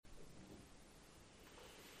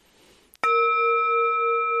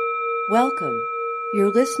Welcome.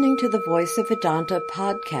 You're listening to the Voice of Vedanta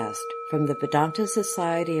podcast from the Vedanta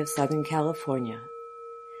Society of Southern California.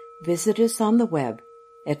 Visit us on the web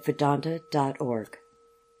at vedanta.org.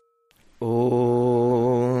 Om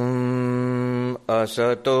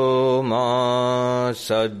Asato Ma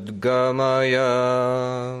Sadgamaya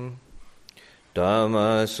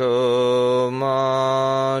Tamaso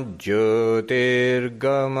Ma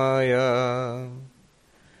Jyotirgamaya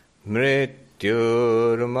Mrityurma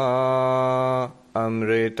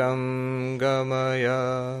Amritam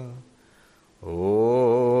Gamaya.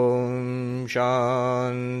 Om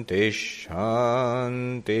Shanti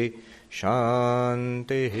Shanti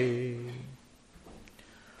Shanti.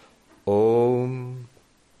 Om,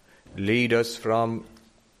 lead us from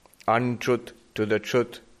untruth to the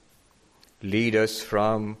truth. Lead us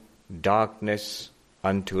from darkness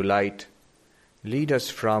unto light. Lead us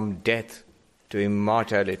from death to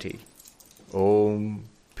immortality. Om,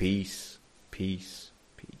 peace, peace,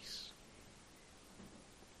 peace.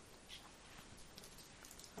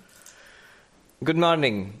 Good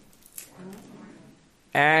morning.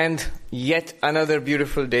 And yet another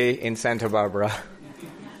beautiful day in Santa Barbara.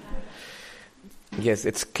 Yes,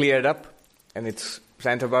 it's cleared up, and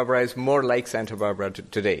Santa Barbara is more like Santa Barbara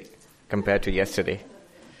today compared to yesterday.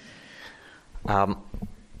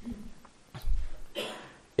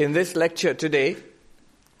 In this lecture today,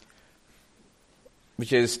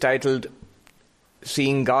 which is titled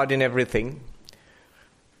Seeing God in Everything,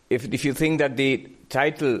 if you think that the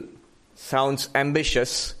title sounds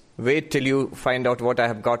ambitious, wait till you find out what I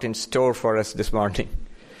have got in store for us this morning.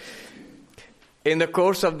 In the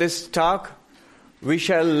course of this talk, we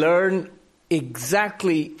shall learn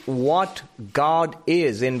exactly what God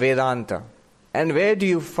is in Vedanta. And where do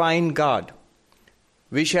you find God?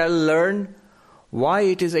 We shall learn why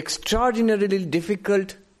it is extraordinarily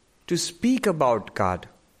difficult to speak about God.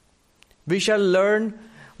 We shall learn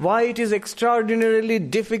why it is extraordinarily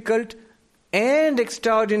difficult and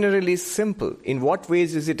extraordinarily simple. In what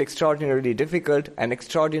ways is it extraordinarily difficult and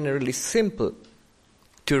extraordinarily simple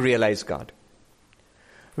to realize God?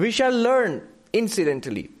 We shall learn,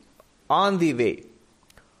 incidentally, on the way,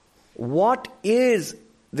 what is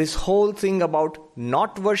this whole thing about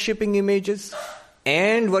not worshipping images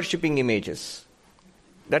and worshipping images.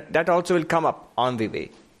 That also will come up on the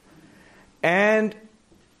way. And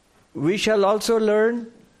we shall also learn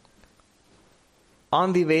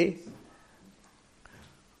on the way,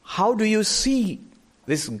 how do you see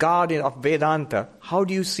this God of Vedanta? How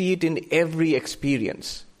do you see it in every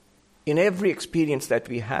experience? In every experience that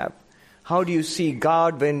we have. How do you see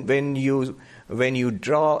God when you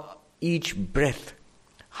draw each breath?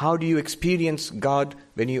 How do you experience God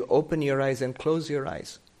when you open your eyes and close your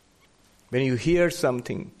eyes? When you hear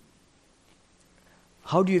something?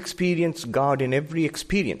 How do you experience God in every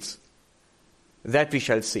experience? That we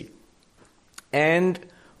shall see. And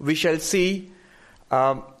we shall see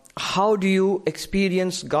how do you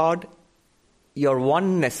experience God, your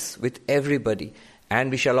oneness with everybody. And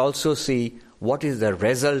we shall also see what is the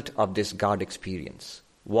result of this God experience.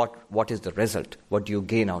 What is the result? What do you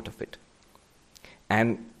gain out of it?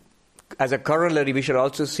 And as a corollary, we shall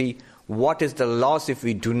also see what is the loss if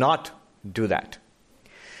we do not do that.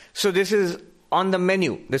 So this is on the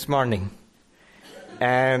menu this morning.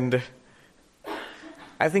 And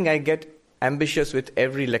I think I get ambitious with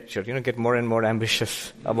every lecture, get more and more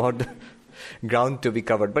ambitious about the ground to be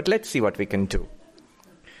covered. But let's see what we can do.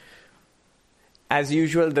 As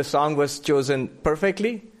usual, the song was chosen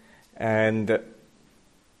perfectly, and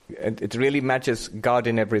it really matches God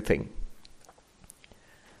in everything.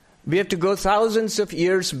 We have to go thousands of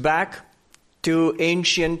years back to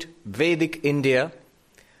ancient Vedic India,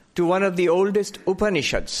 to one of the oldest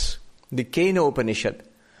Upanishads, the Kena Upanishad,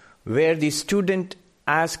 where the student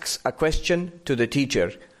asks a question to the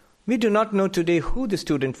teacher. We do not know today who the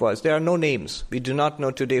student was. There are no names. We do not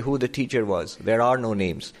know today who the teacher was. There are no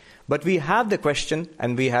names. But we have the question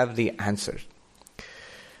and we have the answer.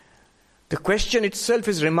 The question itself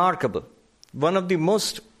is remarkable. One of the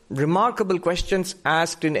most remarkable questions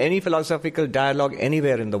asked in any philosophical dialogue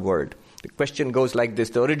anywhere in the world. The question goes like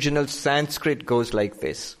this. The original Sanskrit goes like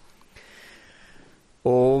this.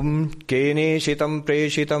 Om kene shitam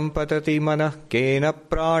preshitam patati mana kena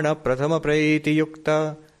prana prathama praiti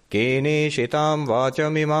yukta kene shitam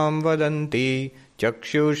vachamimam vadanti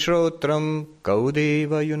chakshu shrotram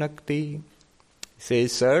kaudeva yunakti.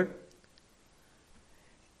 Says, sir,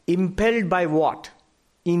 impelled by what?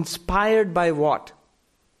 Inspired by what?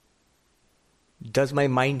 Does my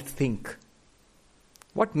mind think?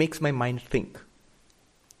 What makes my mind think?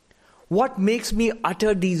 What makes me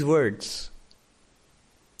utter these words?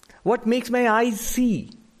 What makes my eyes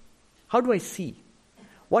see? How do I see?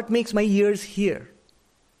 What makes my ears hear?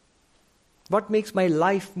 What makes my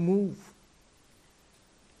life move?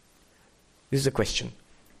 This is a question.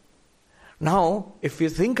 Now, if you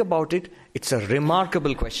think about it, it's a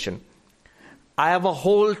remarkable question. I have a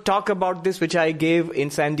whole talk about this which I gave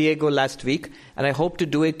in San Diego last week, and I hope to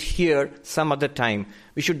do it here some other time.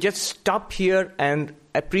 We should just stop here and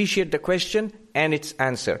appreciate the question and its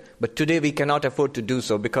answer. But today we cannot afford to do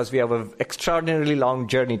so because we have an extraordinarily long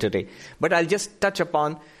journey today. But I'll just touch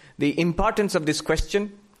upon the importance of this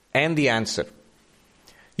question and the answer.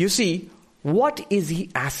 You see, what is he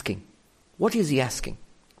asking? What is he asking?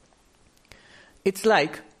 It's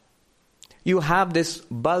like you have this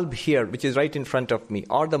bulb here, which is right in front of me,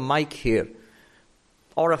 or the mic here,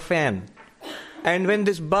 or a fan. And when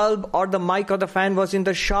this bulb or the mic or the fan was in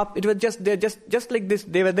the shop, it was just there, just like this,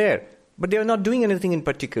 they were there. But they were not doing anything in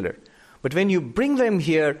particular. But when you bring them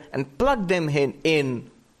here and plug them in,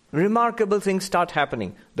 remarkable things start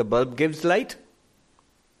happening. The bulb gives light,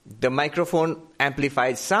 the microphone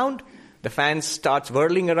amplifies sound, the fan starts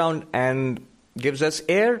whirling around and gives us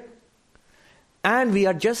air. And we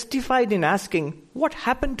are justified in asking, what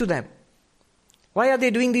happened to them? Why are they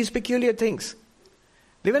doing these peculiar things?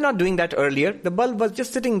 They were not doing that earlier. The bulb was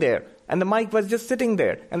just sitting there, and the mic was just sitting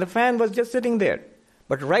there, and the fan was just sitting there.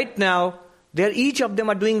 But right now, each of them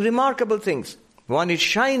are doing remarkable things. One is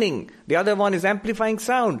shining, the other one is amplifying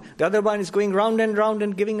sound, the other one is going round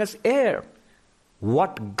and giving us air.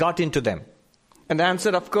 What got into them? And the answer,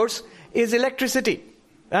 of course, is electricity.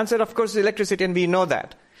 The answer, of course, is electricity, and we know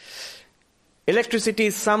that. Electricity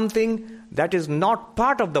is something that is not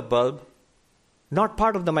part of the bulb, not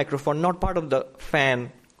part of the microphone, not part of the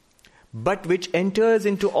fan, but which enters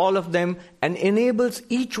into all of them and enables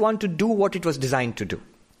each one to do what it was designed to do.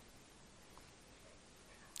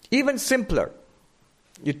 Even simpler,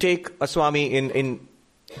 you take a Swami in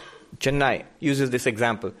Chennai, uses this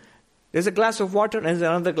example. There's a glass of water and there's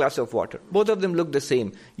another glass of water. Both of them look the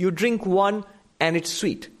same. You drink one and it's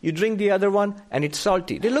sweet. You drink the other one and it's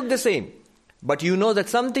salty. They look the same. But you know that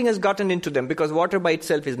something has gotten into them because water by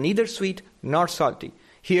itself is neither sweet nor salty.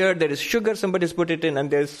 Here there is sugar, somebody has put it in,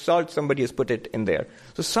 and there is salt, somebody has put it in there.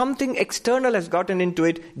 So something external has gotten into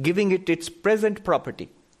it, giving it its present property,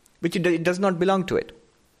 which it does not belong to it.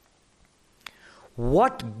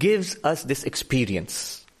 What gives us this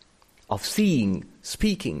experience of seeing,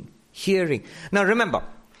 speaking, hearing? Now remember,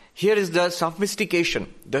 here is the sophistication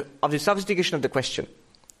of the question,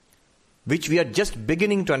 which we are just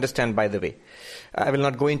beginning to understand, by the way. I will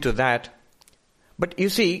not go into that. But you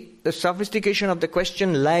see, the sophistication of the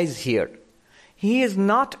question lies here. He is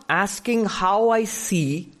not asking how I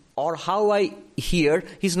see or how I hear.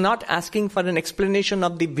 He's not asking for an explanation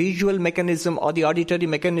of the visual mechanism or the auditory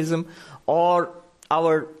mechanism or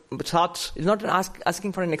our thoughts. He's not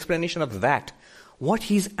asking for an explanation of that. What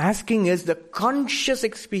he's asking is the conscious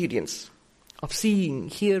experience of seeing,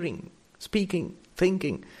 hearing, speaking,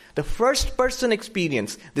 thinking. The first person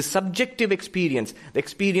experience, the subjective experience, the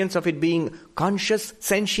experience of it being conscious,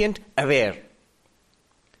 sentient, aware.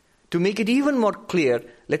 To make it even more clear,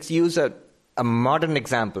 let's use a modern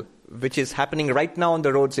example, which is happening right now on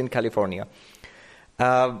the roads in California.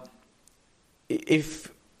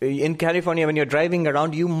 If in California, when you're driving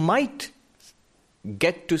around, you might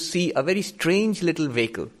get to see a very strange little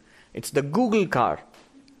vehicle. It's the Google car.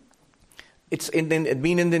 It's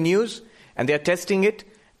been in the news, and they are testing it.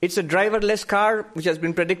 It's a driverless car, which has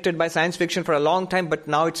been predicted by science fiction for a long time, but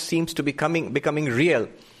now it seems to be becoming real.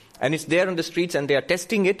 And it's there on the streets, and they are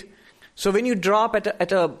testing it. So when you drop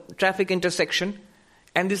at a traffic intersection,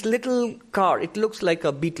 and this little car, it looks like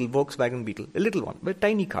a Beetle, Volkswagen Beetle, a little one, but a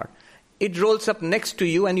tiny car. It rolls up next to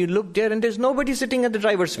you, and you look there, and there's nobody sitting at the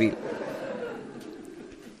driver's wheel.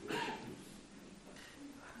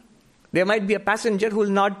 There might be a passenger who will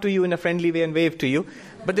nod to you in a friendly way and wave to you,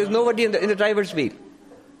 but there's nobody in the driver's wheel.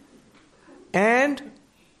 And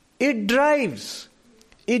it drives.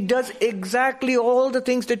 It does exactly all the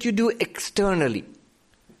things that you do externally.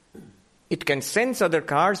 It can sense other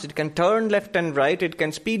cars, it can turn left and right, it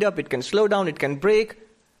can speed up, it can slow down, it can brake.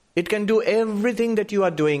 It can do everything that you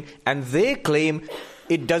are doing, and they claim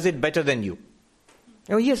it does it better than you.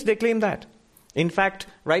 Oh yes, they claim that. In fact,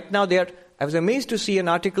 right now I was amazed to see an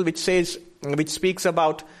article which speaks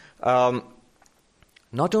about not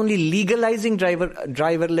only legalizing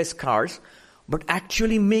driverless cars, but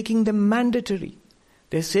actually making them mandatory.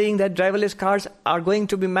 They're saying that driverless cars are going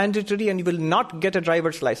to be mandatory and you will not get a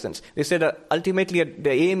driver's license. They said ultimately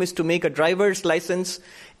the aim is to make a driver's license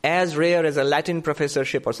as rare as a Latin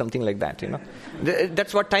professorship or something like that.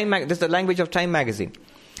 That's what that's the language of Time magazine.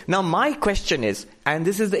 Now my question is, and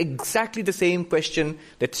this is exactly the same question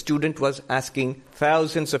that student was asking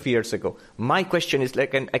thousands of years ago. My question is,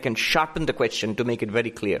 like, I can sharpen the question to make it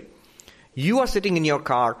very clear. You are sitting in your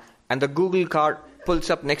car and the Google car pulls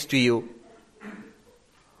up next to you.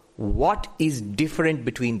 What is different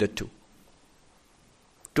between the two?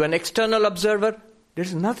 To an external observer,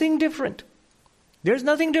 there's nothing different. There's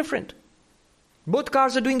nothing different. Both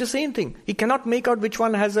cars are doing the same thing. He cannot make out which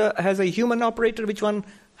one has a human operator, which one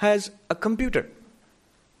has a computer.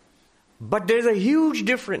 But there's a huge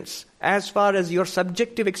difference as far as your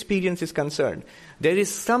subjective experience is concerned. There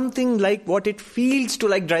is something like what it feels to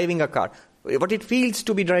like driving a car, what it feels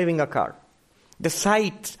to be driving a car. The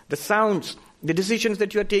sights, the sounds, the decisions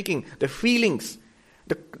that you are taking, the feelings,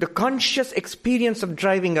 the conscious experience of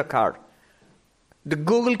driving a car. The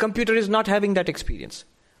Google computer is not having that experience,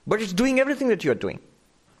 but it's doing everything that you are doing.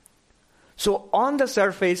 So on the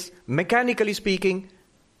surface, mechanically speaking,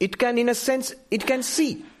 it can, in a sense, it can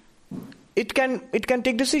see. It can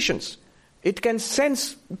take decisions. It can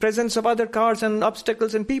sense presence of other cars and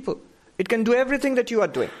obstacles and people. It can do everything that you are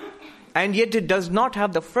doing. And yet it does not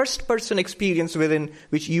have the first person experience within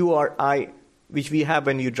which you or I, which we have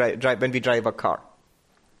when we drive a car.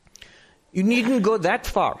 You needn't go that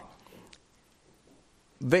far.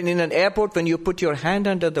 When in an airport, when you put your hand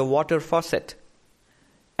under the water faucet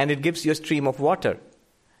and it gives you a stream of water,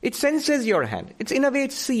 it senses your hand. It's in a way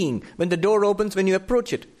it's seeing. When the door opens, when you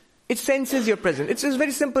approach it, it senses your presence. It's a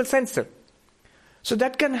very simple sensor. So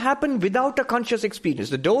that can happen without a conscious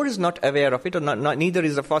experience. The door is not aware of it, or neither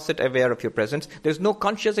is the faucet aware of your presence. There's no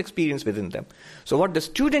conscious experience within them. So what the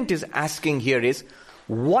student is asking here is,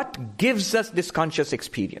 what gives us this conscious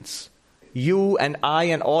experience? You and I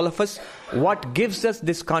and all of us, what gives us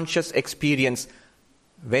this conscious experience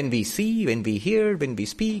when we see, when we hear, when we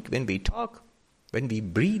speak, when we talk, when we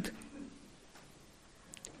breathe?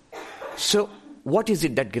 So what is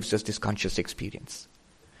it that gives us this conscious experience?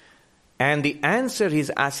 And the answer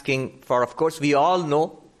he's asking for, of course, we all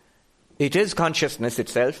know it is consciousness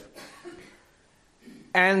itself.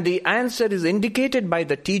 And the answer is indicated by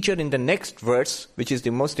the teacher in the next verse, which is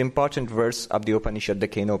the most important verse of the Upanishad, the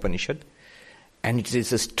Kena Upanishad. And it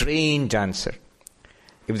is a strange answer.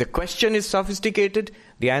 If the question is sophisticated,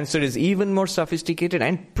 the answer is even more sophisticated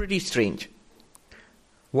and pretty strange.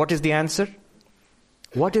 What is the answer?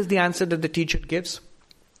 What is the answer that the teacher gives?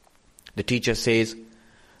 The teacher says,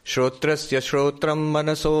 Shrotrasya shrotram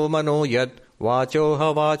manaso mano yad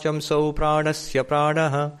vachoha vacham so pranasya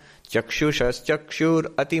pranaha chakshushas chakshur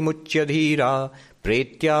atimuchya dhira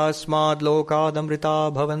pretyasmad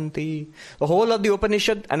lokadamrita bhavanti. The whole of the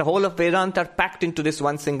Upanishad and the whole of Vedanta are packed into this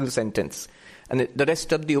one single sentence. And the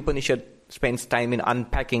rest of the Upanishad spends time in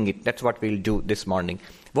unpacking it. That's what we'll do this morning.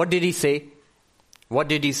 What did he say? What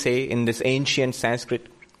did he say in this ancient Sanskrit?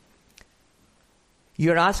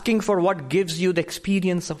 You're asking for what gives you the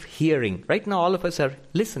experience of hearing. Right now all of us are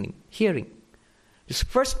listening, hearing. This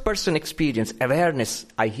first person experience, awareness,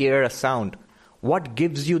 I hear a sound. What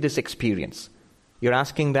gives you this experience? You're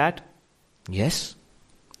asking that? Yes.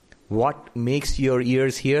 What makes your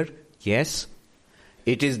ears hear? Yes.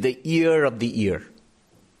 It is the ear of the ear.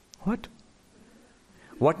 What?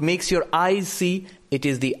 What makes your eyes see? It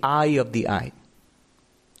is the eye of the eye.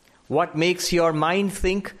 What makes your mind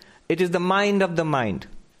think? It is the mind of the mind.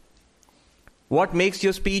 What makes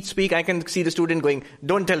your speech speak? I can see the student going,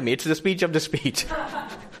 don't tell me, it's the speech of the speech.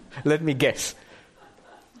 Let me guess.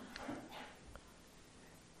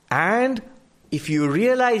 And if you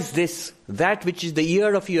realize this, that which is the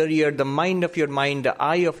ear of your ear, the mind of your mind, the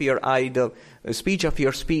eye of your eye, the speech of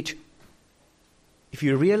your speech, if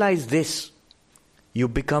you realize this, you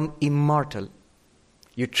become immortal.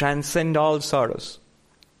 You transcend all sorrows.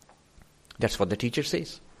 That's what the teacher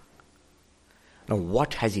says. Now,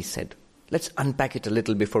 what has he said? Let's unpack it a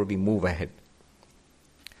little before we move ahead.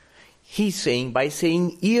 He's saying, by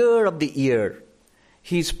saying ear of the ear,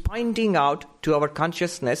 he's pointing out to our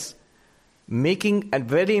consciousness, making a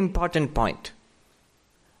very important point.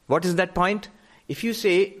 What is that point? If you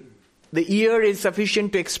say the ear is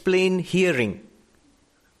sufficient to explain hearing,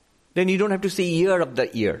 then you don't have to say ear of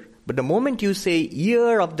the ear. But the moment you say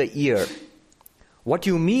ear of the ear, what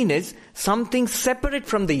you mean is something separate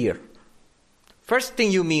from the ear. First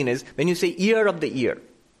thing you mean is when you say ear of the ear,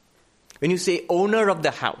 when you say owner of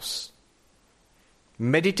the house,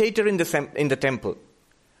 meditator in the temple,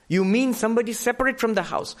 you mean somebody separate from the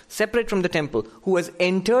house, separate from the temple, who has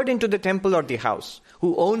entered into the temple or the house,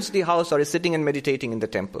 who owns the house or is sitting and meditating in the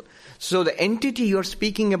temple. So the entity you're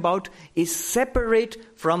speaking about is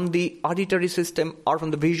separate from the auditory system or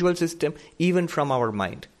from the visual system, even from our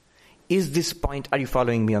mind. Is this point, are you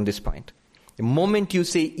following me on this point? The moment you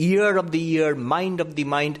say ear of the ear, mind of the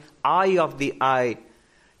mind, eye of the eye,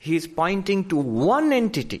 he is pointing to one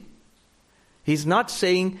entity. He's not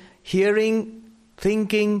saying hearing,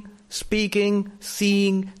 thinking, speaking,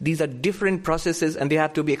 seeing, these are different processes and they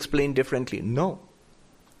have to be explained differently. No.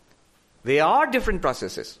 They are different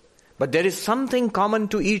processes, but there is something common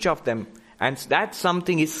to each of them, and that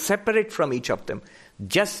something is separate from each of them.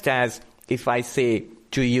 Just as if I say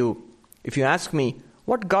to you, if you ask me,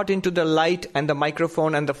 what got into the light and the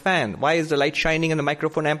microphone and the fan? Why is the light shining and the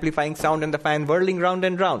microphone amplifying sound and the fan whirling round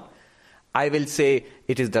and round? I will say,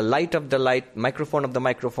 it is the light of the light, microphone of the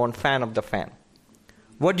microphone, fan of the fan.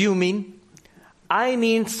 What do you mean? I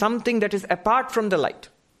mean something that is apart from the light.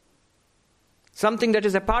 Something that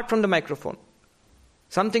is apart from the microphone.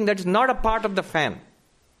 Something that is not a part of the fan.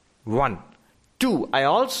 1. 2, I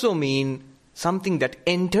also mean something that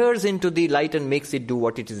enters into the light and makes it do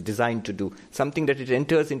what it is designed to do. Something that it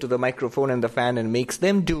enters into the microphone and the fan and makes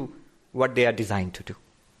them do what they are designed to do.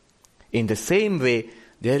 In the same way,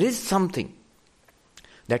 there is something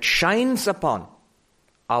that shines upon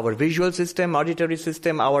our visual system, auditory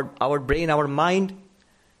system, our brain, our mind,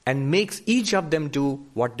 and makes each of them do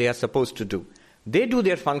what they are supposed to do. They do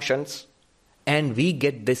their functions, and we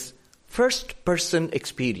get this first-person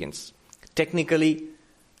experience. Technically,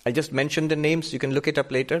 I just mentioned the names. You can look it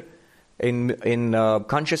up later. In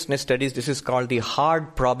consciousness studies, this is called the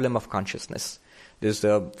hard problem of consciousness. There's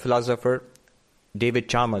a philosopher, David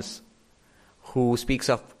Chalmers, who speaks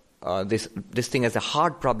of this thing as a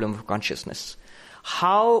hard problem of consciousness.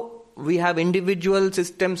 How we have individual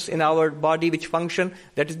systems in our body which function,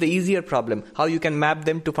 that is the easier problem. How you can map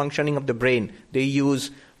them to functioning of the brain. They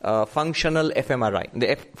use functional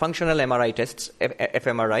fMRI, functional MRI tests,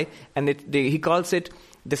 fMRI, and he calls it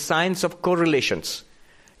the science of correlations.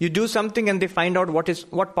 You do something and they find out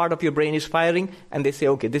what part of your brain is firing, and they say,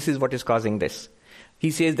 okay, this is what is causing this.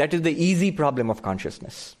 He says that is the easy problem of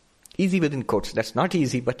consciousness. Easy within quotes. That's not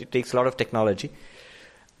easy, but it takes a lot of technology.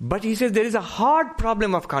 But he says there is a hard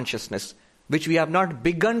problem of consciousness which we have not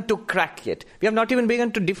begun to crack yet. We have not even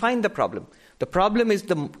begun to define the problem. The problem is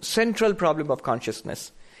the central problem of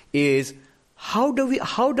consciousness is how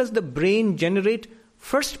does the brain generate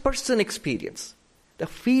first-person experience? The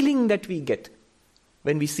feeling that we get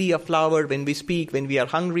when we see a flower, when we speak, when we are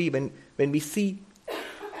hungry, when we see.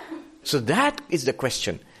 So that is the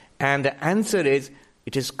question. And the answer is,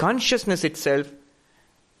 it is consciousness itself.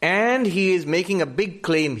 And he is making a big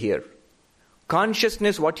claim here.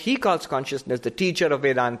 Consciousness, what he calls consciousness, the teacher of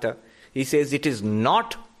Vedanta, he says it is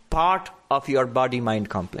not part of your body-mind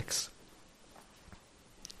complex.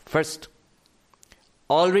 First,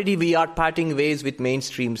 already we are parting ways with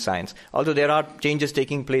mainstream science. Although there are changes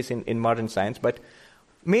taking place in modern science, but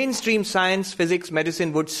mainstream science, physics,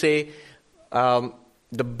 medicine would say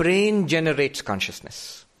the brain generates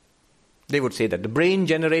consciousness. They would say that the brain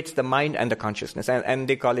generates the mind and the consciousness, and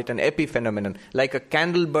they call it an epiphenomenon. Like a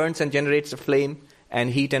candle burns and generates a flame and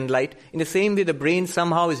heat and light. In the same way, the brain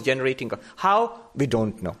somehow is generating. How? We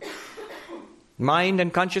don't know. Mind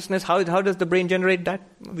and consciousness, how does the brain generate that?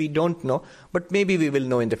 We don't know, but maybe we will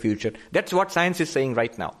know in the future. That's what science is saying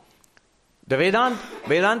right now. The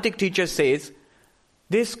Vedantic teacher says,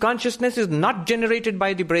 this consciousness is not generated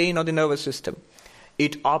by the brain or the nervous system.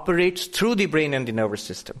 It operates through the brain and the nervous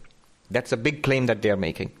system. That's a big claim that they are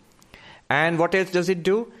making. And what else does it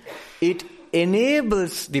do? It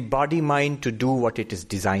enables the body-mind to do what it is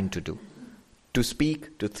designed to do. To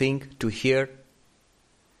speak, to think, to hear.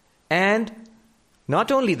 And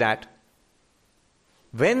not only that,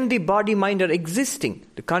 when the body-mind are existing,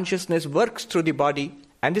 the consciousness works through the body,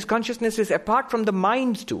 and this consciousness is apart from the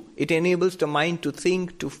mind too. It enables the mind to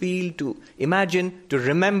think, to feel, to imagine, to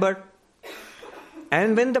remember.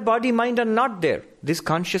 And when the body-mind are not there, this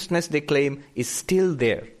consciousness, they claim, is still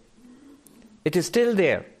there. It is still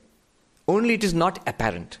there. Only it is not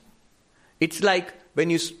apparent. It's like when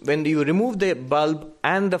you remove the bulb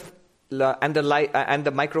and the light and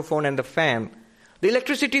the microphone and the fan, the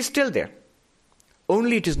electricity is still there.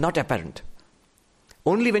 Only it is not apparent.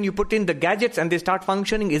 Only when you put in the gadgets and they start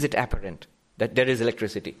functioning is it apparent that there is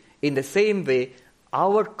electricity. In the same way,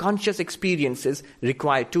 our conscious experiences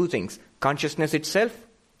require two things: consciousness itself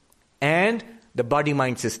and the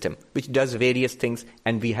body-mind system, which does various things,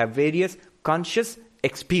 and we have various conscious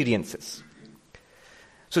experiences.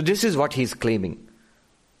 So this is what he's claiming.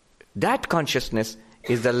 That consciousness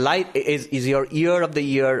is the light, is your ear of the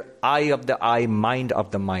ear, eye of the eye, mind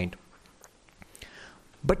of the mind.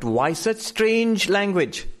 But why such strange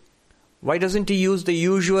language? Why doesn't he use the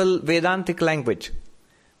usual Vedantic language?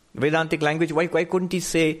 Vedantic language, why couldn't he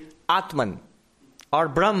say Atman or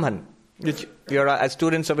Brahman? which you're as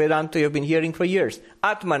students of Vedanta, you've been hearing for years.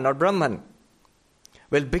 Atman or Brahman.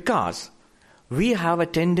 Well, because we have a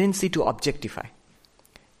tendency to objectify.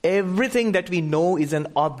 Everything that we know is an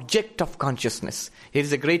object of consciousness. It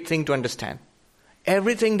is a great thing to understand.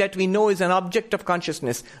 Everything that we know is an object of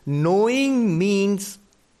consciousness. Knowing means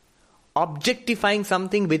objectifying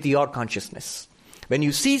something with your consciousness. When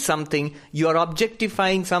you see something, you are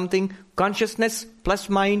objectifying something. Consciousness plus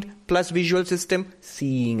mind plus visual system,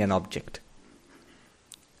 seeing an object.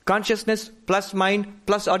 Consciousness plus mind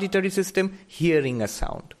plus auditory system, hearing a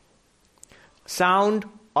sound. Sound,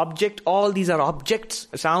 object, all these are objects.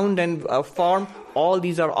 Sound and form, all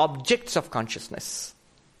these are objects of consciousness.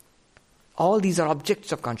 All these are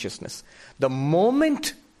objects of consciousness. The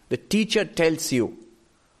moment the teacher tells you,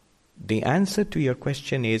 the answer to your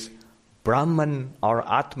question is Brahman or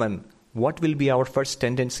Atman, what will be our first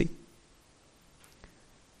tendency?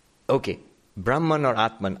 Okay, Brahman or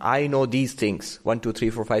Atman, I know these things. 1, 2, 3,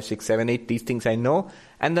 4, 5, 6, 7, 8, these things I know.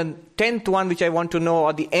 And the 10th one which I want to know,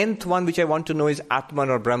 or the nth one which I want to know is Atman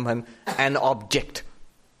or Brahman, an object.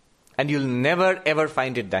 And you'll never ever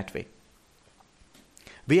find it that way.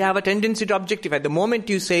 We have a tendency to objectify. The moment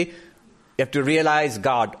you say, you have to realize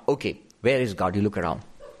God. Okay, where is God? You look around.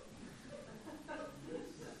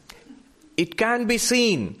 It can be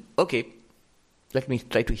seen. Okay, let me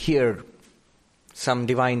try to hear some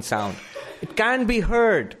divine sound. It can be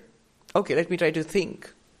heard. Okay, let me try to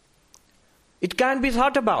think. It can be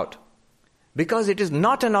thought about. Because it is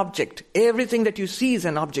not an object. Everything that you see is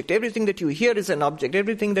an object. Everything that you hear is an object.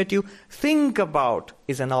 Everything that you think about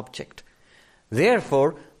is an object.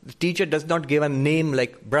 Therefore, the teacher does not give a name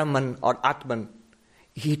like Brahman or Atman.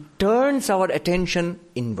 He turns our attention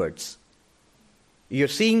inwards. You're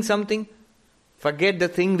seeing something? Forget the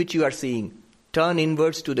thing which you are seeing. Turn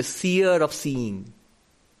inwards to the seer of seeing.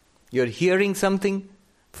 You're hearing something?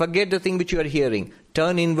 Forget the thing which you are hearing.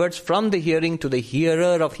 Turn inwards from the hearing to the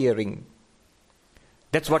hearer of hearing.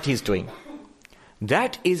 That's what he's doing.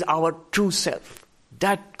 That is our true self.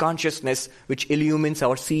 That consciousness which illumines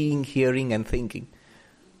our seeing, hearing and thinking.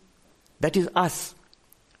 That is us.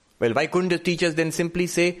 Well, why couldn't the teachers then simply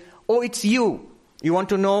say, oh, it's you. You want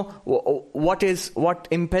to know what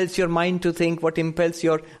impels your mind to think, what impels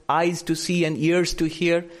your eyes to see and ears to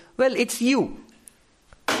hear? Well, it's you.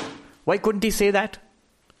 Why couldn't he say that?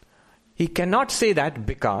 He cannot say that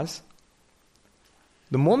because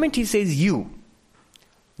the moment he says you,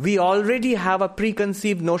 we already have a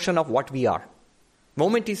preconceived notion of what we are. The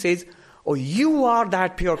moment he says, oh, you are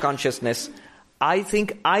that pure consciousness, I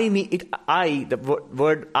think the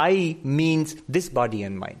word I means this body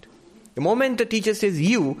and mind. The moment the teacher says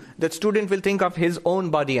you, the student will think of his own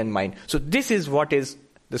body and mind. So this is what is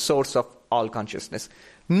the source of all consciousness.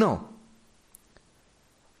 No.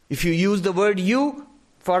 If you use the word you,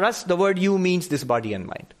 for us the word you means this body and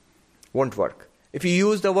mind. Won't work. If you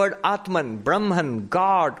use the word Atman, Brahman,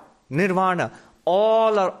 God, Nirvana,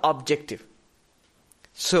 all are objective.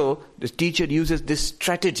 So the teacher uses this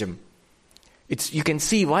stratagem. You can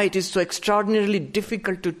see why it is so extraordinarily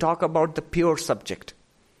difficult to talk about the pure subject.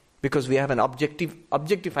 Because we have an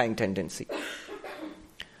objectifying tendency.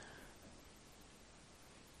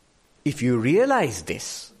 If you realize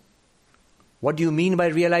this, what do you mean by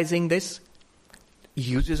realizing this? He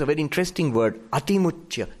uses a very interesting word,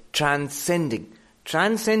 atimucya, transcending.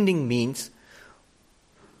 Transcending means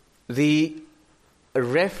the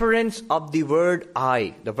reference of the word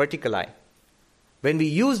I, the vertical I. When we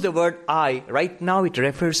use the word I, right now it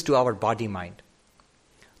refers to our body-mind.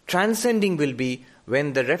 Transcending will be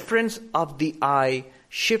when the reference of the I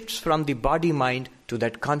shifts from the body-mind to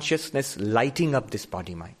that consciousness lighting up this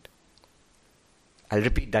body-mind. I'll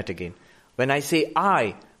repeat that again. When I say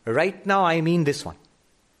I, right now I mean this one.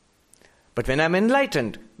 But when I'm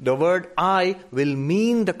enlightened, the word I will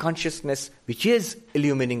mean the consciousness which is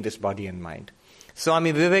illumining this body and mind.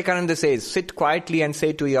 Swami Vivekananda says, sit quietly and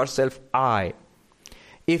say to yourself, I.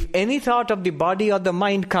 If any thought of the body or the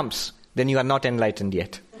mind comes, then you are not enlightened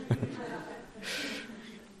yet.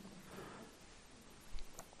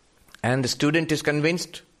 And the student is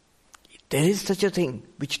convinced, there is such a thing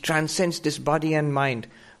which transcends this body and mind,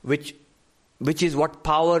 which is what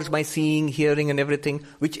powers my seeing, hearing and everything,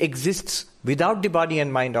 which exists without the body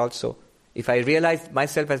and mind also. If I realize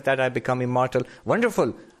myself as that, I become immortal.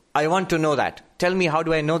 Wonderful. I want to know that. Tell me, how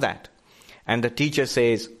do I know that? And the teacher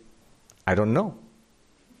says, I don't know.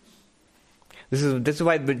 This is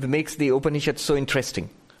why it makes the Upanishad so interesting.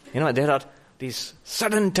 There are these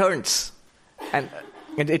sudden turns. And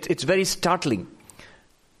it's very startling.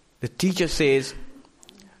 The teacher says,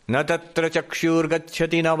 Na tatra chakshur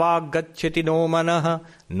gacchati na vag gacchati no manah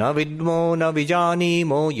na vidmo na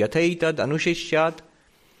vijanimo yathaitad anushishyat.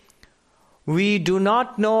 We do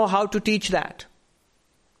not know how to teach that.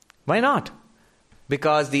 Why not?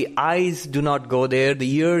 Because the eyes do not go there, the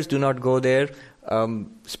ears do not go there,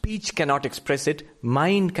 speech cannot express it,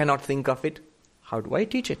 mind cannot think of it. How do I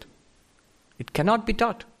teach it? It cannot be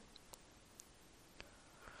taught.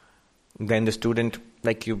 Then the student,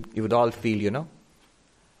 like you would all feel,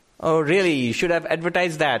 oh really, you should have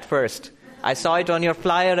advertised that first. I saw it on your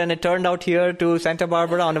flyer and it turned out here to Santa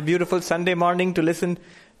Barbara on a beautiful Sunday morning to listen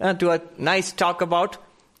to a nice talk about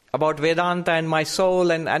Vedanta and my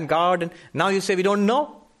soul and God. And now you say we don't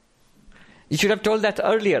know. You should have told that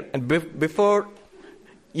earlier. And before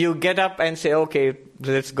you get up and say, okay,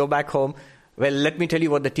 let's go back home. Well, let me tell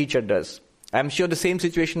you what the teacher does. I'm sure the same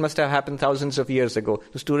situation must have happened thousands of years ago.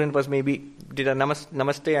 The student was did a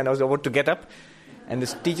namaste and I was about to get up. And the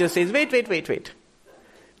teacher says, wait.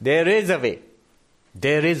 There is a way.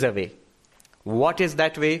 There is a way. What is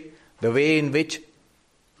that way? The way in which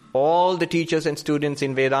all the teachers and students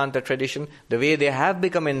in Vedanta tradition, the way they have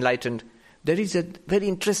become enlightened, there is a very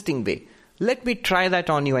interesting way. Let me try that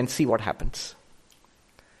on you and see what happens.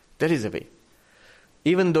 There is a way.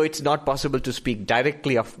 Even though it's not possible to speak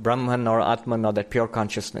directly of Brahman or Atman or that pure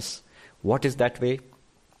consciousness. What is that way?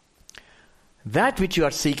 That which you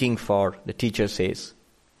are seeking for, the teacher says,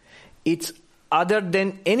 it's other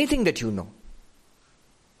than anything that you know.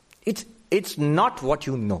 It's not what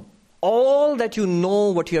you know. All that you know,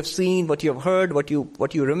 what you have seen, what you have heard, what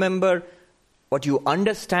you remember, what you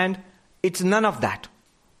understand, it's none of that.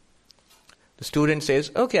 The student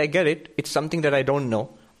says, okay, I get it. It's something that I don't know.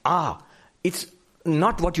 It's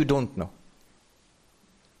not what you don't know.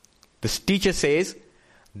 The teacher says,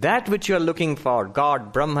 that which you are looking for,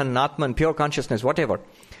 God, Brahman, Atman, pure consciousness, whatever,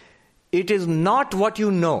 it is not what you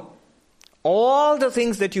know. All the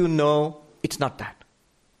things that you know, it's not that.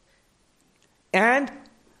 And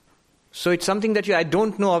so it's something that I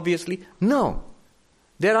don't know, obviously. No.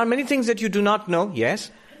 There are many things that you do not know, yes.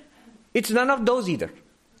 It's none of those either.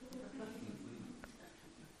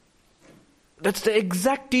 That's the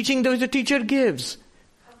exact teaching that the teacher gives.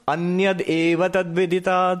 Anyad eva tad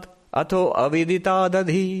viditad atho aviditad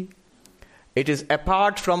adhi. It is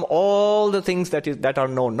apart from all the things that are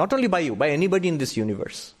known, not only by you, by anybody in this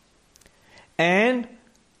universe. And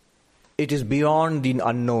it is beyond the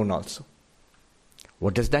unknown also.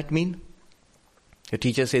 What does that mean? The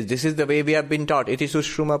teacher says, this is the way we have been taught. Iti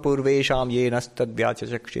sushruma purvesham ye nastad vyacha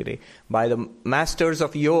chakshire. By the masters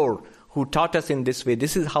of yore who taught us in this way,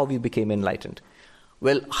 this is how we became enlightened.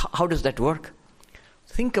 Well, how does that work?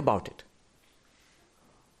 Think about it.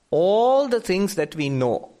 All the things that we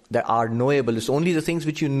know that are knowable is only the things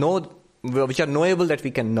which you know, which are knowable that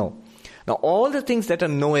we can know. Now, all the things that are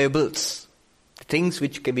knowables, things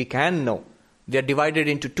which we can know, they are divided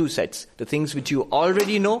into two sets. The things which you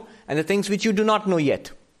already know and the things which you do not know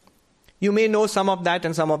yet. You may know some of that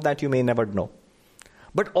and some of that you may never know.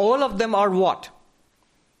 But all of them are what?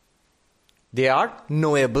 They are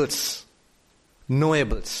knowables.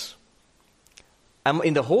 Knowables.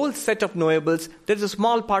 In the whole set of knowables, there is a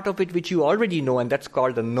small part of it which you already know, and that's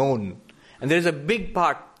called the known. And there is a big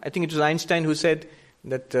part, I think it was Einstein who said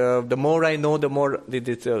that the more I know, the more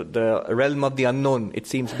the realm of the unknown, it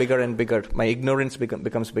seems bigger and bigger. My ignorance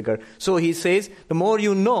becomes bigger. So he says, the more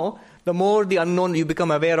you know, the more the unknown, you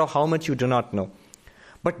become aware of how much you do not know.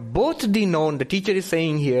 But both the known, the teacher is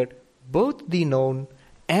saying here, both the known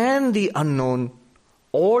and the unknown,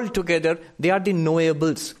 all together, they are the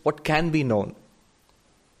knowables, what can be known.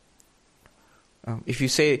 If you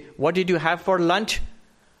say, what did you have for lunch?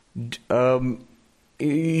 You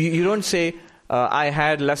don't say, I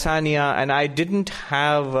had lasagna and I didn't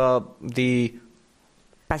have the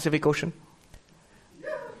Pacific Ocean.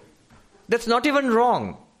 That's not even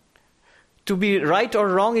wrong. To be right or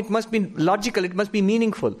wrong, it must be logical, it must be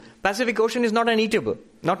meaningful. Pacific Ocean is not an eatable,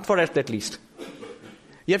 not for us at least.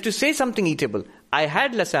 You have to say something eatable. I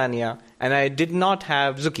had lasagna and I did not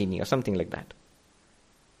have zucchini or something like that.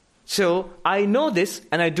 So, I know this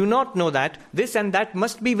and I do not know that. This and that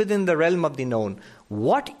must be within the realm of the known.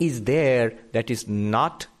 What is there that is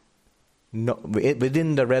not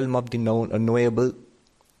within the realm of the known, knowable?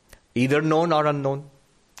 Either known or unknown.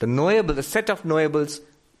 The knowable, the set of knowables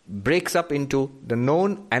breaks up into the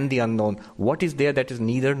known and the unknown. What is there that is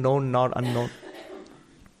neither known nor unknown?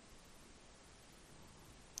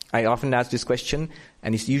 I often ask this question,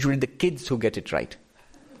 and it's usually the kids who get it right.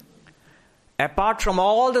 Apart from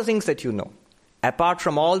all the things that you know, apart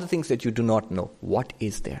from all the things that you do not know, what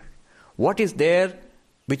is there? What is there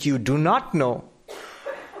which you do not know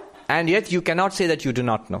And yet you cannot say that you do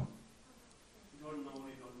not know. You don't know,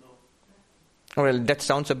 you don't know. Well, that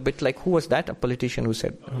sounds a bit like, who was that? A politician who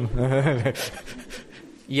said?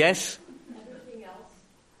 Yes?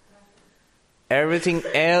 Everything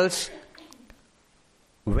else.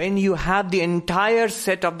 When you have the entire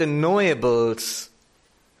set of the knowables,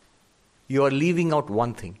 you are leaving out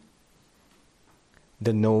one thing.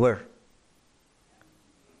 The knower.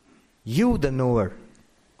 You, the knower.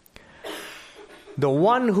 The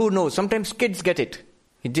one who knows. Sometimes kids get it.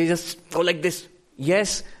 They just go like this.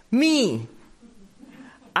 Yes, me.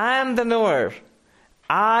 I am the knower.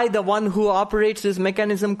 I, the one who operates this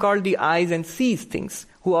mechanism called the eyes and sees things.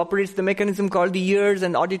 Who operates the mechanism called the ears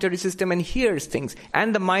and auditory system and hears things.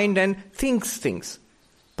 And the mind and thinks things.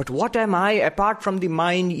 But what am I apart from the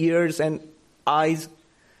mind, ears and eyes?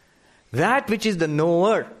 That which is the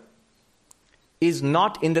knower is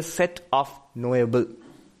not in the set of knowable.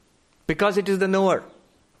 Because it is the knower.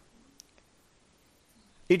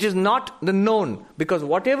 It is not the known. Because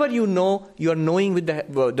whatever you know, you are knowing with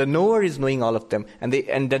the knower is knowing all of them. And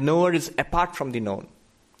the knower is apart from the known.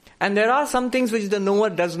 And there are some things which the knower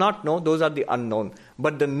does not know. Those are the unknown.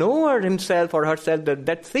 But the knower himself or herself,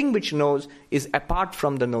 that thing which knows, is apart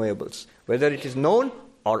from the knowables. Whether it is known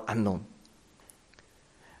or unknown.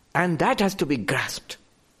 And that has to be grasped.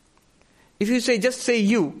 If you just say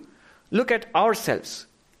you, look at ourselves.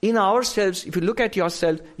 In ourselves, if you look at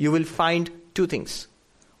yourself, you will find two things.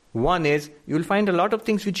 One is, you will find a lot of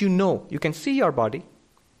things which you know. You can see your body.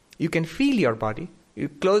 You can feel your body. You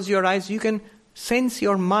close your eyes, you can sense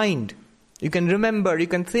your mind. You can remember, you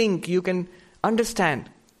can think, you can understand.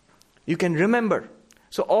 You can remember.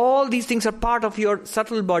 So all these things are part of your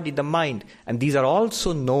subtle body, the mind. And these are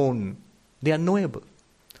also known. They are knowable.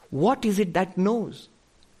 What is it that knows?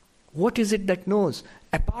 What is it that knows?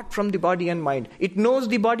 Apart from the body and mind. It knows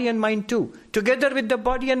the body and mind too. Together with the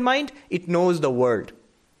body and mind, it knows the world.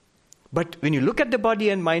 But when you look at the body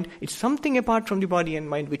and mind, it's something apart from the body and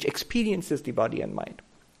mind which experiences the body and mind.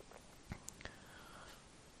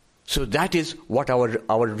 So that is what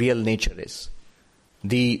our real nature is.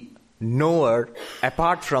 The knower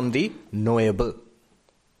apart from the knowable.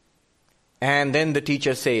 And then the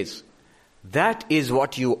teacher says, that is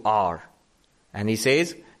what you are. And he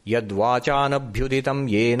says, Yad vachanabhyuditam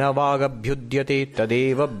yena vagabhyudyate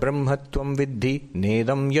tadeva brahmatvam vidhi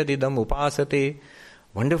nedam yadidam upasate.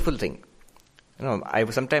 Wonderful thing. I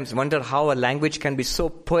sometimes wonder how a language can be so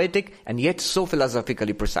poetic and yet so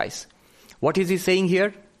philosophically precise. What is he saying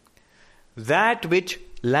here? That which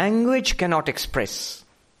language cannot express,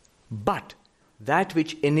 but that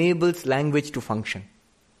which enables language to function.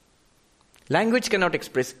 Language cannot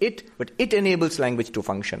express it, but it enables language to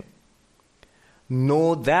function.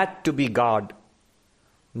 Know that to be God,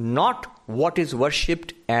 not what is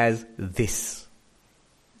worshipped as this.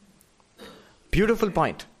 Beautiful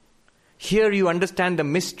point. Here you understand the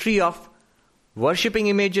mystery of worshipping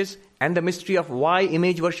images and the mystery of why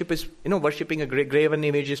image worship is, worshipping a graven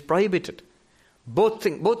image is prohibited. Both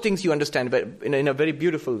things you understand in a very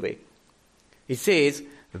beautiful way. It says,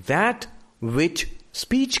 that which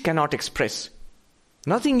speech cannot express,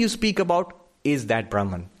 nothing you speak about is that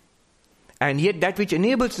Brahman. And yet that which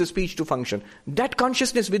enables the speech to function, that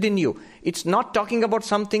consciousness within you, it's not talking about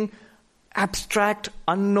something abstract,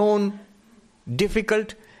 unknown,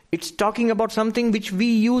 difficult. It's talking about something which we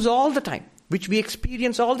use all the time, which we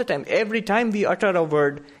experience all the time. Every time we utter a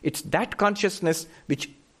word, it's that consciousness which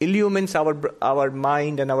illumines our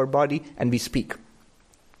mind and our body, and we speak.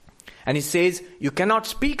 And he says, you cannot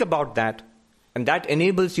speak about that, and that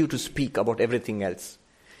enables you to speak about everything else.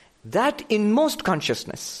 That inmost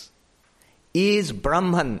consciousness is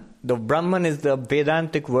Brahman. The Brahman is the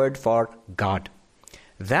Vedantic word for God.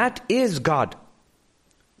 That is God.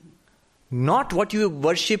 Not what you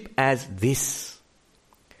worship as this.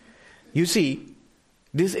 You see,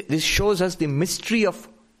 this shows us the mystery of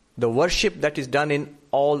the worship that is done in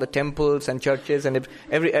all the temples and churches and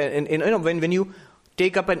when you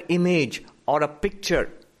take up an image or a picture,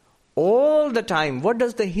 all the time, what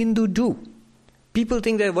does the Hindu do? People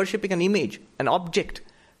think they're worshipping an image, an object.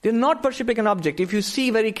 They're not worshipping an object. If you see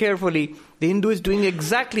very carefully, the Hindu is doing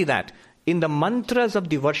exactly that. In the mantras of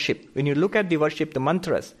the worship, when you look at the worship, the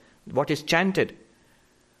mantras, what is chanted,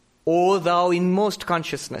 O thou inmost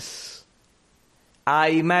consciousness, I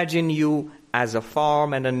imagine you as a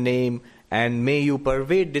form and a name, and may you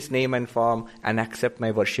pervade this name and form and accept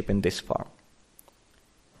my worship in this form.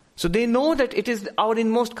 So they know that it is our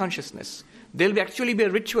inmost consciousness. There will actually be a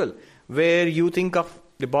ritual where you think of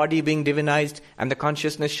the body being divinized and the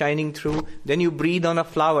consciousness shining through. Then you breathe on a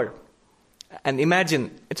flower and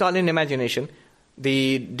imagine, it's all in imagination,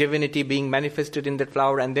 the divinity being manifested in that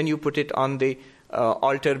flower, and then you put it on the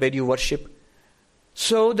altar where you worship.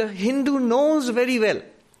 So the Hindu knows very well,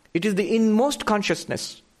 it is the inmost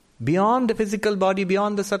consciousness, beyond the physical body,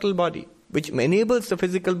 beyond the subtle body, which enables the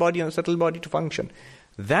physical body and the subtle body to function.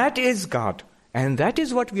 That is God. And that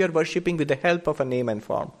is what we are worshipping with the help of a name and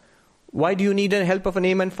form. Why do you need the help of a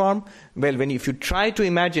name and form? Well, if you try to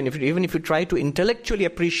imagine, even if you try to intellectually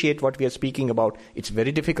appreciate what we are speaking about, it's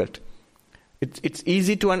very difficult. It's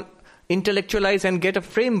easy to intellectualize and get a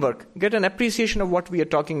framework, get an appreciation of what we are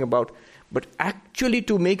talking about. But actually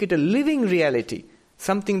to make it a living reality,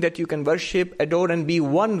 something that you can worship, adore and be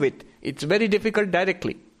one with, it's very difficult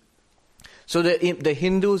directly. So the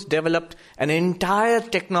Hindus developed an entire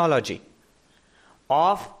technology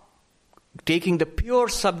of taking the pure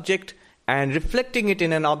subject and reflecting it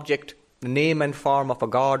in an object, the name and form of a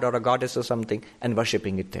god or a goddess or something, and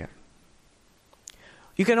worshipping it there.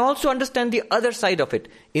 You can also understand the other side of it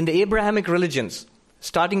in the Abrahamic religions,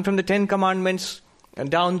 starting from the 10 Commandments and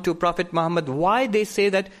down to Prophet Muhammad, why they say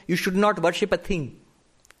that you should not worship a thing,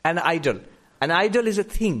 an idol. An idol is a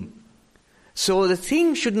thing. So the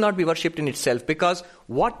thing should not be worshipped in itself, because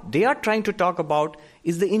what they are trying to talk about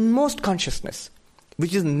is the inmost consciousness,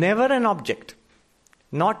 which is never an object,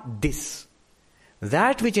 not this.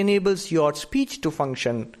 That which enables your speech to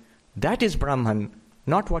function, that is Brahman,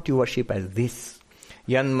 not what you worship as this.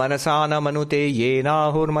 Yan manasana manute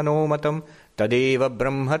yenahur manomatam tadeva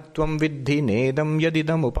brahmatvam vidhi nedam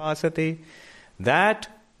yadidam upasate. That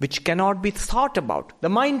which cannot be thought about, the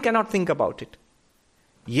mind cannot think about it,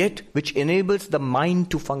 yet which enables the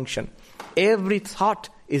mind to function. Every thought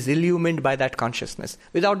is illumined by that consciousness.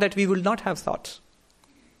 Without that we will not have thoughts.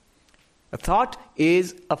 A thought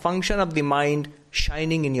is a function of the mind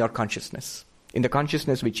shining in your consciousness, in the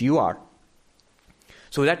consciousness which you are.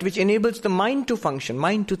 So that which enables the mind to function,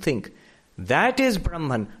 mind to think, that is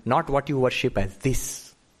Brahman, not what you worship as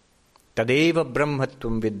this. Tadeva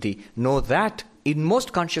brahmatvam vidhi. Know that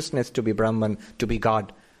inmost consciousness to be Brahman, to be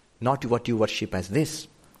God, not what you worship as this.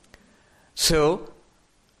 So,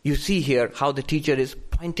 you see here how the teacher is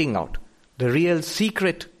pointing out the real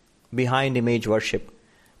secret behind image worship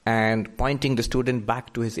and pointing the student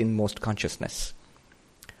back to his inmost consciousness.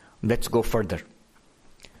 Let's go further.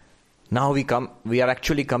 Now we are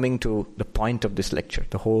actually coming to the point of this lecture,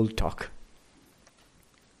 the whole talk.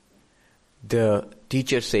 The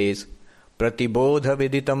teacher says, Pratibodha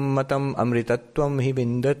viditam matam amritatvam hi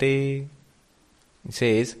vindate. He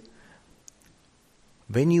says,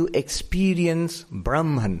 when you experience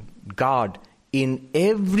Brahman, God, in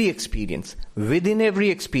every experience, within every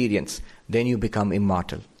experience, then you become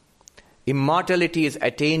immortal. Immortality is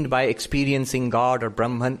attained by experiencing God or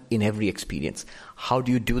Brahman in every experience. How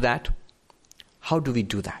do you do that? How do we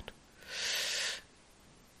do that?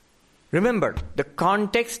 Remember, the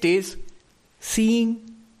context is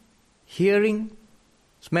seeing, hearing,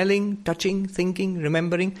 smelling, touching, thinking,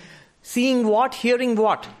 remembering. Seeing what? Hearing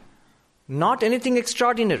what? Not anything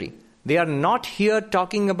extraordinary. They are not here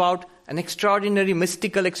talking about an extraordinary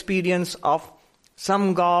mystical experience of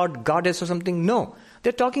some god, goddess or something. No.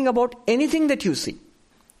 They're talking about anything that you see.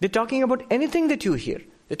 They're talking about anything that you hear.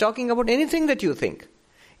 They're talking about anything that you think.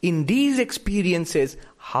 In these experiences,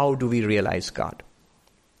 how do we realize God?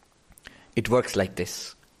 It works like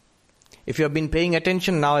this. If you have been paying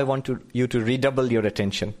attention, now I want you to redouble your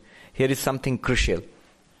attention. Here is something crucial.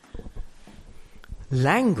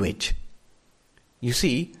 Language. You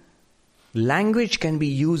see, language can be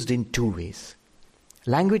used in two ways.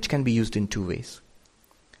 Language can be used in two ways.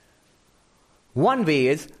 One way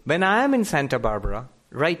is, when I am in Santa Barbara,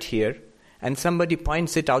 right here, and somebody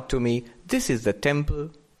points it out to me, this is the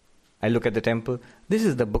temple, I look at the temple, this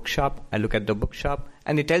is the bookshop, I look at the bookshop,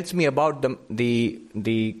 and it tells me about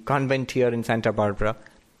the convent here in Santa Barbara,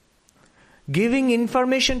 giving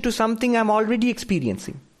information to something I'm already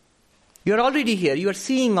experiencing. You're already here, you are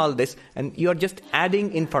seeing all this, and you are just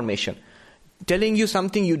adding information, telling you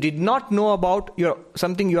something you did not know about,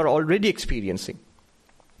 something you are already experiencing.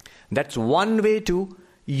 That's one way to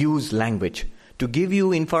use language, to give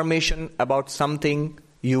you information about something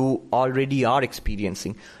you already are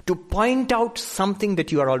experiencing, to point out something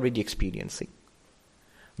that you are already experiencing.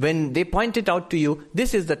 When they point it out to you,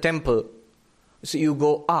 this is the temple, so you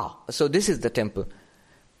go, so this is the temple.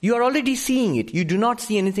 You are already seeing it. You do not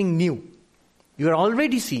see anything new. You are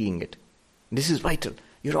already seeing it. This is vital.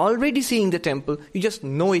 You're already seeing the temple. You just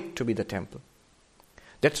know it to be the temple.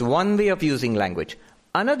 That's one way of using language.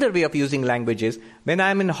 Another way of using language is, when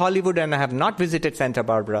I'm in Hollywood and I have not visited Santa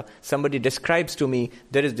Barbara, somebody describes to me,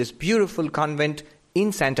 there is this beautiful convent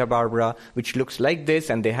in Santa Barbara, which looks like this,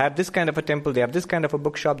 and they have this kind of a temple, they have this kind of a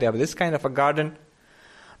bookshop, they have this kind of a garden.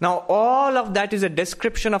 Now, all of that is a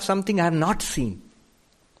description of something I have not seen.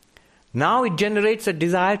 Now it generates a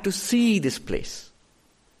desire to see this place.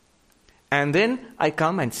 And then I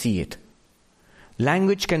come and see it.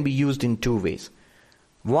 Language can be used in two ways.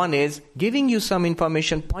 One is giving you some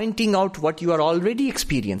information, pointing out what you are already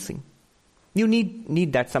experiencing. You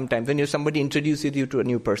need that sometimes when somebody introduces you to a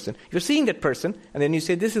new person. You're seeing that person, and then you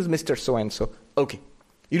say, this is Mr. So-and-so. Okay.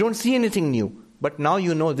 You don't see anything new, but now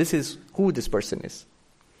you know this is who this person is.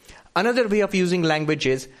 Another way of using language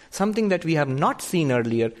is something that we have not seen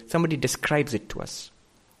earlier, somebody describes it to us.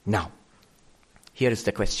 Now, here is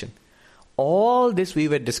the question. All this we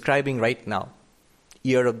were describing right now,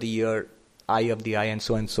 ear of the ear, eye of the eye, and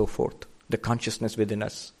so forth, the consciousness within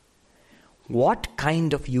us. What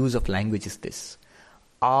kind of use of language is this?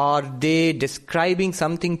 Are they describing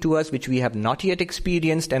something to us which we have not yet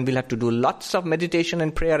experienced and we'll have to do lots of meditation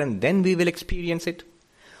and prayer and then we will experience it?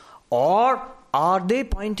 Or are they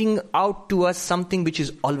pointing out to us something which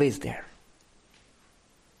is always there?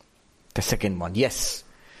 The second one, yes.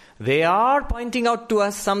 They are pointing out to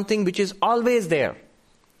us something which is always there.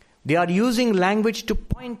 They are using language to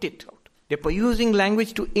point it out. They are using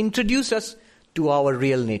language to introduce us to our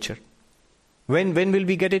real nature. When will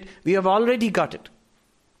we get it? We have already got it.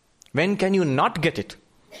 When can you not get it?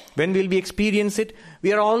 When will we experience it?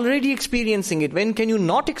 We are already experiencing it. When can you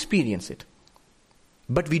not experience it?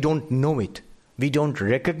 But we don't know it. We don't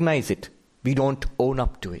recognize it. We don't own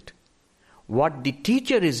up to it. What the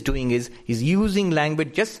teacher is doing is using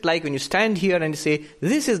language just like when you stand here and say,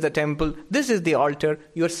 this is the temple, this is the altar,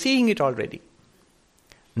 you are seeing it already.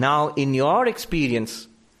 Now in your experience,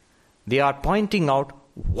 they are pointing out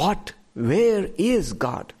where is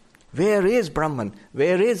God? Where is Brahman?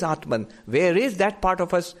 Where is Atman? Where is that part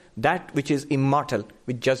of us, that which is immortal,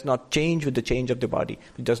 which does not change with the change of the body,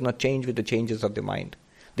 which does not change with the changes of the mind?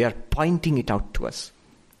 They are pointing it out to us.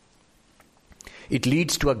 It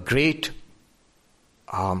leads to a great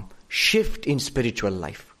shift in spiritual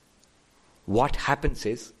life. What happens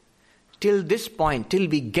is, till this point, till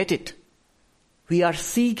we get it, we are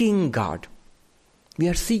seeking God. We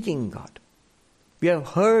are seeking God. We have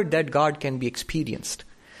heard that God can be experienced.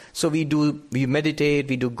 So we meditate,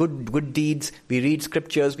 we do good deeds, we read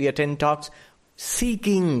scriptures, we attend talks,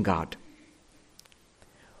 seeking God.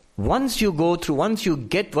 Once you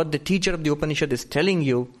get what the teacher of the Upanishad is telling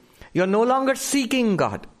you, you are no longer seeking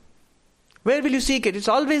God. Where will you seek it? It's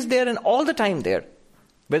always there and all the time there.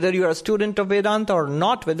 Whether you are a student of Vedanta or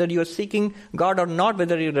not, whether you are seeking God or not,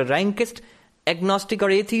 whether you are a rankist, agnostic or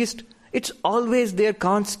atheist, it's always there,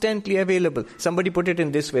 constantly available. Somebody put it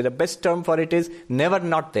in this way. The best term for it is never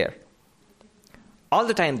not there. All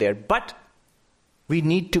the time there. But we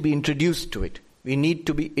need to be introduced to it. It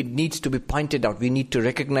needs to be pointed out. We need to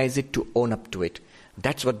recognize it, to own up to it.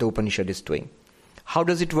 That's what the Upanishad is doing. How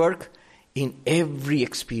does it work? In every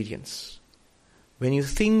experience. When you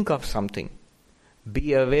think of something,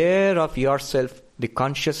 be aware of yourself, the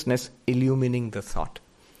consciousness illumining the thought.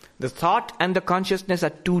 The thought and the consciousness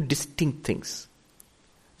are two distinct things.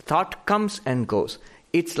 Thought comes and goes.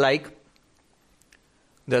 It's like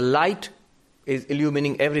the light is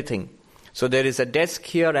illumining everything. So there is a desk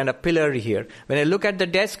here and a pillar here. When I look at the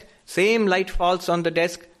desk, same light falls on the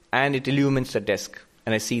desk and it illumines the desk.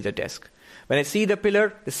 And I see the desk. When I see the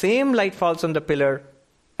pillar, the same light falls on the pillar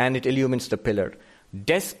and it illumines the pillar.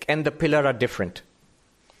 Desk and the pillar are different,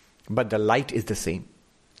 but the light is the same.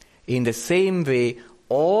 In the same way,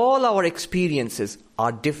 all our experiences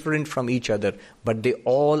are different from each other, but they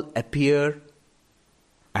all appear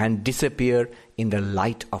and disappear in the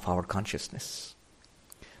light of our consciousness.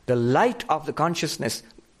 The light of the consciousness,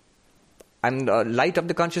 and light of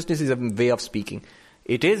the consciousness is a way of speaking.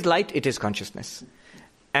 It is light, it is consciousness.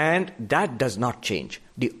 And that does not change.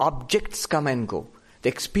 The objects come and go. The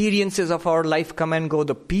experiences of our life come and go.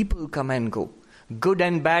 The people come and go. Good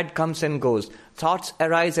and bad comes and goes. Thoughts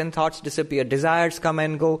arise and thoughts disappear. Desires come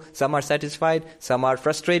and go. Some are satisfied, some are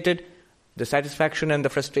frustrated. The satisfaction and the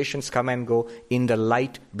frustrations come and go in the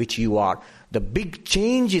light which you are. The big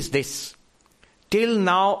change is this. Till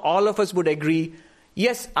now, all of us would agree,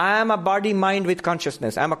 yes, I am a body-mind with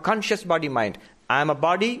consciousness. I am a conscious body-mind. I am a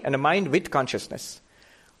body and a mind with consciousness.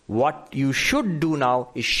 What you should do now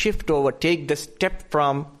is shift over, take the step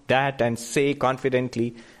from that and say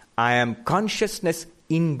confidently, I am consciousness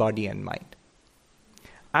in body and mind.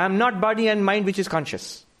 I am not body and mind which is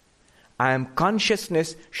conscious. I am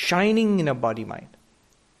consciousness shining in a body-mind.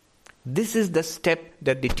 This is the step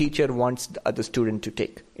that the teacher wants the other student to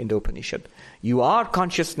take in the Upanishad. You are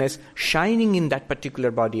consciousness shining in that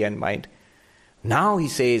particular body and mind. Now he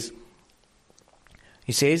says,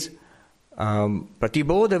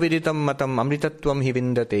 Pratibodha viditam matam amritatvam hi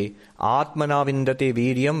vindate, atmana vindate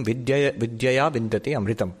viryam vidyaya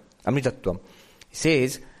vindate amritatvam. He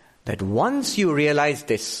says that once you realize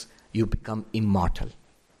this, you become immortal.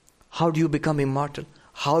 How do you become immortal?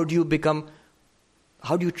 How do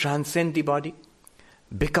you transcend the body?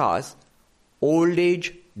 Because old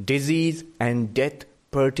age, disease and death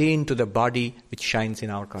pertain to the body which shines in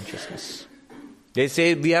our consciousness. They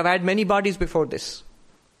say we have had many bodies before this.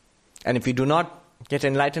 And if we do not get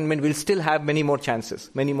enlightenment, we'll still have many more chances,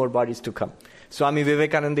 many more bodies to come. Swami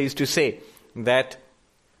Vivekananda used to say that,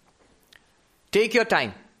 take your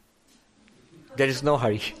time. There is no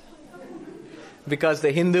hurry. Because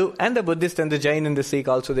the Hindu and the Buddhist and the Jain and the Sikh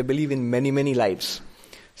also, they believe in many, many lives.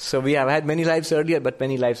 So we have had many lives earlier, but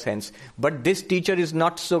many lives hence. But this teacher is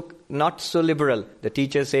not so liberal. The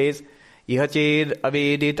teacher says, Ihached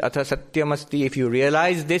avedit atha satyamasti. If you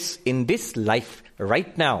realize this in this life,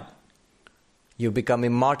 right now, you become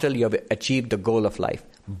immortal, you have achieved the goal of life.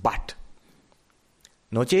 But,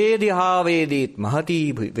 nochediha vedit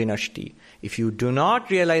mahati vinashti. If you do not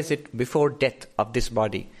realize it before death of this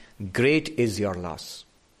body, great is your loss.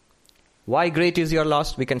 Why great is your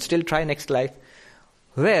loss? We can still try next life.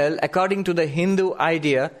 Well, according to the Hindu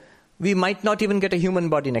idea, we might not even get a human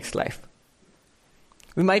body next life.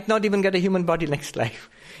 We might not even get a human body next life.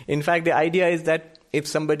 In fact, the idea is that if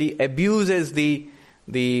somebody abuses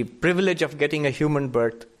the privilege of getting a human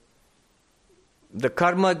birth, the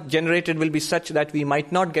karma generated will be such that we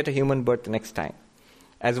might not get a human birth next time.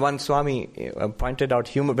 As one Swami pointed out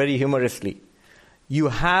very humorously, you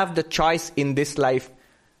have the choice in this life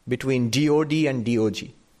between DOD and DOG.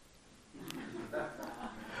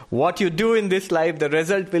 What you do in this life, the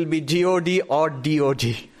result will be GOD or DOG.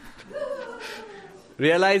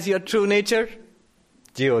 Realize your true nature?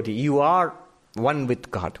 GOD. You are one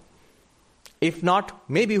with God. If not,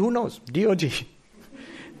 maybe, who knows, DOG.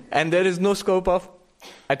 And there is no scope of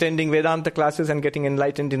attending Vedanta classes and getting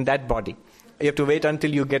enlightened in that body. You have to wait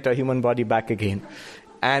until you get a human body back again.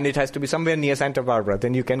 And it has to be somewhere near Santa Barbara.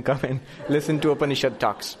 Then you can come and listen to Upanishad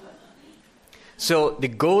talks. So the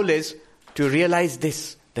goal is to realize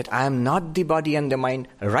this, that I am not the body and the mind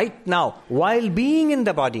right now, while being in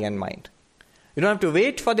the body and mind. You don't have to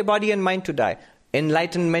wait for the body and mind to die.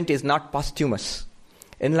 Enlightenment is not posthumous.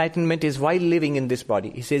 Enlightenment is while living in this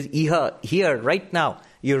body. He says, here, right now,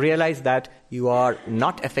 you realize that you are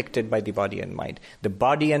not affected by the body and mind. The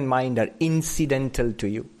body and mind are incidental to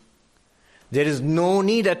you. There is no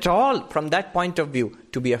need at all, from that point of view,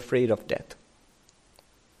 to be afraid of death.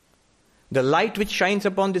 The light which shines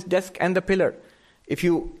upon this desk and the pillar, if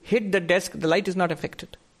you hit the desk, the light is not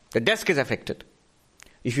affected. The desk is affected.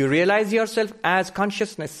 If you realize yourself as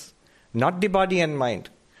consciousness, not the body and mind,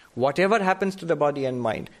 whatever happens to the body and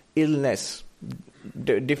mind, illness,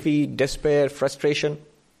 defeat, despair, frustration,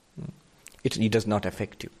 it does not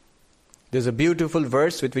affect you. There's a beautiful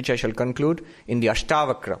verse with which I shall conclude in the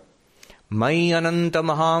Ashtavakra. Mai ananta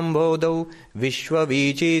maham bodau vishwa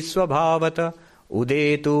vichi swabhavata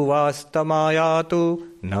udetu vastamayatu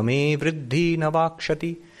name vriddhi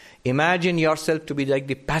navakshati. Imagine yourself to be like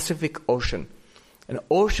the Pacific Ocean, an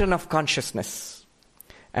ocean of consciousness.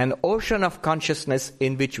 An ocean of consciousness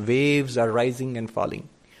in which waves are rising and falling.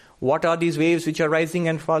 What are these waves which are rising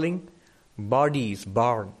and falling? Body is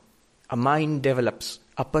born. A mind develops.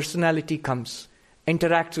 A personality comes.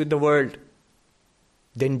 Interacts with the world.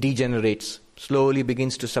 Then degenerates. Slowly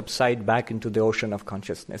begins to subside back into the ocean of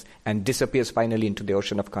consciousness. And disappears finally into the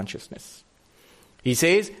ocean of consciousness. He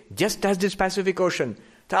says, just as this Pacific Ocean,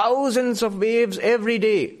 thousands of waves every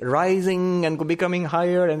day, rising and becoming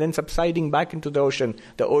higher and then subsiding back into the ocean.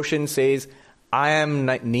 The ocean says, I am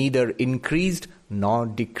neither increased nor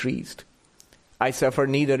decreased. I suffer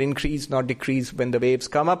neither increase nor decrease when the waves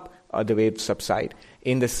come up or the waves subside.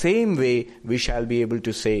 In the same way, we shall be able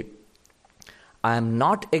to say, I am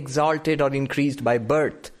not exalted or increased by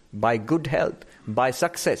birth, by good health, by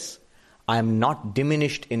success. I am not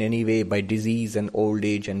diminished in any way by disease and old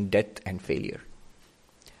age and death and failure.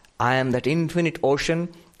 I am that infinite ocean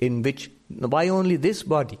in which, why only this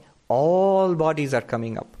body? All bodies are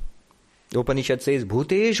coming up. The Upanishad says,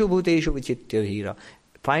 Bhuteshu bhuteshu vichitya hira.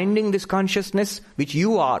 Finding this consciousness which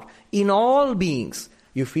you are in all beings,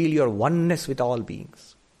 you feel your oneness with all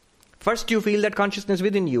beings. First you feel that consciousness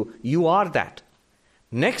within you. You are that.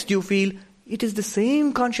 Next you feel it is the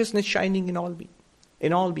same consciousness shining in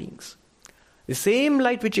all beings. The same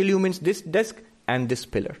light which illumines this desk and this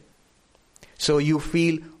pillar. So you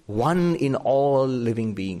feel one in all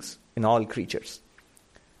living beings, in all creatures.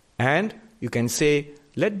 And you can say,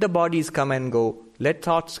 let the bodies come and go, Let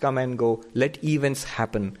thoughts come and go. Let events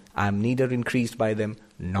happen. I am neither increased by them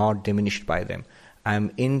nor diminished by them. I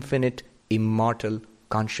am infinite, immortal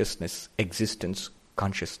consciousness, existence,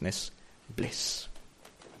 consciousness, bliss.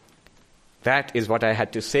 That is what I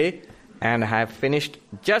had to say, and I have finished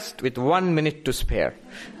just with 1 minute to spare.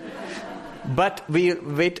 But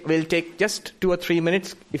we'll take just 2 or 3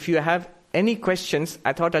 minutes. If you have any questions,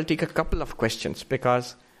 I thought I'll take a couple of questions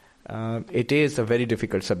because it is a very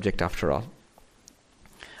difficult subject after all.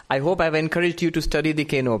 I hope I've encouraged you to study the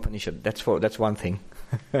Kena Upanishad. That's one thing.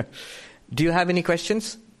 Do you have any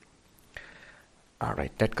questions? All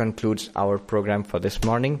right, that concludes our program for this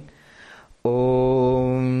morning.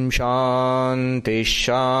 Om Shanti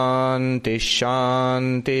Shanti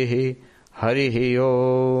Shanti Harihi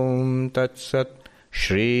Om Tat Sat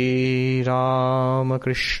Shri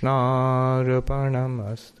Ramakrishna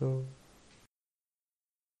Arpanamastu.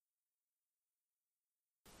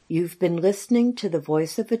 You've been listening to the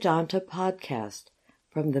Voice of Vedanta podcast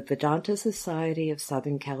from the Vedanta Society of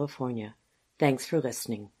Southern California. Thanks for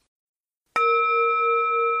listening.